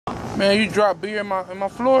Man, you dropped beer in my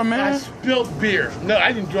floor, man. I spilled beer. No,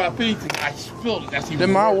 I didn't drop anything. I spilled it. That's even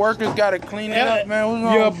Then my worse. workers gotta clean it up, man. What's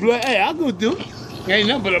wrong? Yeah, blood. Hey, I'll go do it. Ain't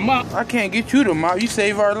nothing but a mop. I can't get you to mop. You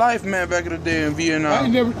saved our life, man, back in the day in Vietnam.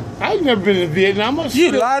 I ain't never been in Vietnam.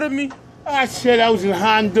 You lied to me? I said I was in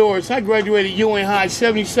Honduras. I graduated UN High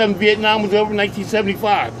 77. Vietnam was over in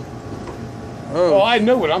 1975. Oh, I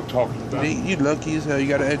know what I'm talking about. You lucky as hell. You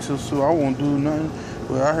got an exosuit. I won't do nothing.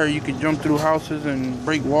 Well, I heard you could jump through houses and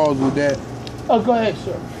break walls with that. Oh, go ahead,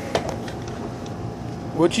 sir.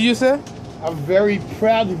 What you just said? I'm very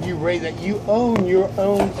proud of you, Ray, that you own your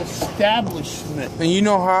own establishment. And you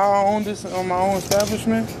know how I own this on my own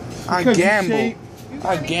establishment? I gamble.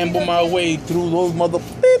 I gamble my way through those mother.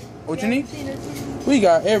 Beep. What you need? We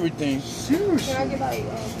got everything. Seriously?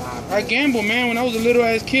 I gamble, man. When I was a little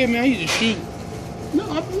ass kid, man, I used to shoot. No,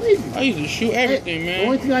 I believe you. I used to shoot everything, man. The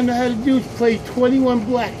only thing I know how to do is play 21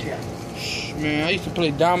 blackjack. Man, I used to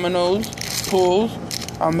play dominoes, pools.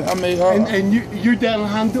 And you're down in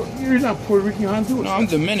Honduras. You're not Puerto Rican, Honduras. No, I'm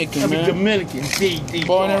Dominican, man. I'm Dominican.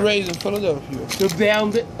 Born and raised in Philadelphia. So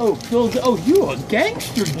down there. Oh, you're a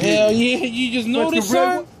gangster, dude. Hell yeah, you just noticed,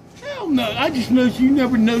 son? Hell no, I just noticed you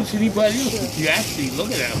never noticed anybody else. You actually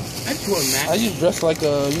look at them. That's what Matt. I just dress like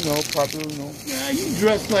a, popular, Yeah, you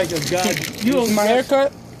dress like a guy. You don't my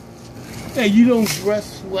haircut? Hey, you don't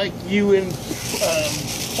dress like you in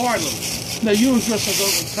Harlem. No, you don't dress like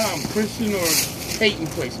Uncle Tom, Princeton, or Peyton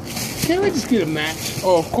place. Can I just get a match?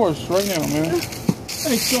 Oh, of course, right now, man.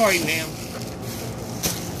 Hey, sorry, ma'am.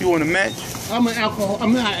 You want a match? I'm an alcoholic.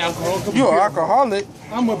 I'm not an alcoholic. You're an alcoholic?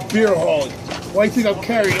 I'm a beer holic. Why do you think I'm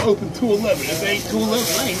carrying open 211? If it ain't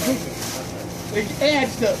 211, I ain't drinking. It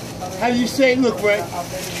adds the, how do you say it? Look, right?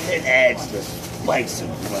 It adds the spice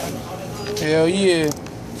of life. Hell yeah.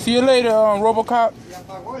 See you later, RoboCop.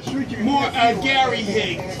 More Gary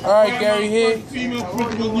Higgs. All right, Gary Higgs. Female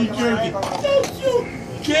principal, New Jersey. Don't you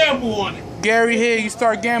gamble on it. Gary Higgs, you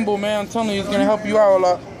start gamble, man. I'm telling you, it's gonna help you out a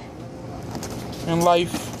lot in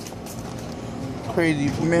life. Crazy,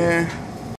 man.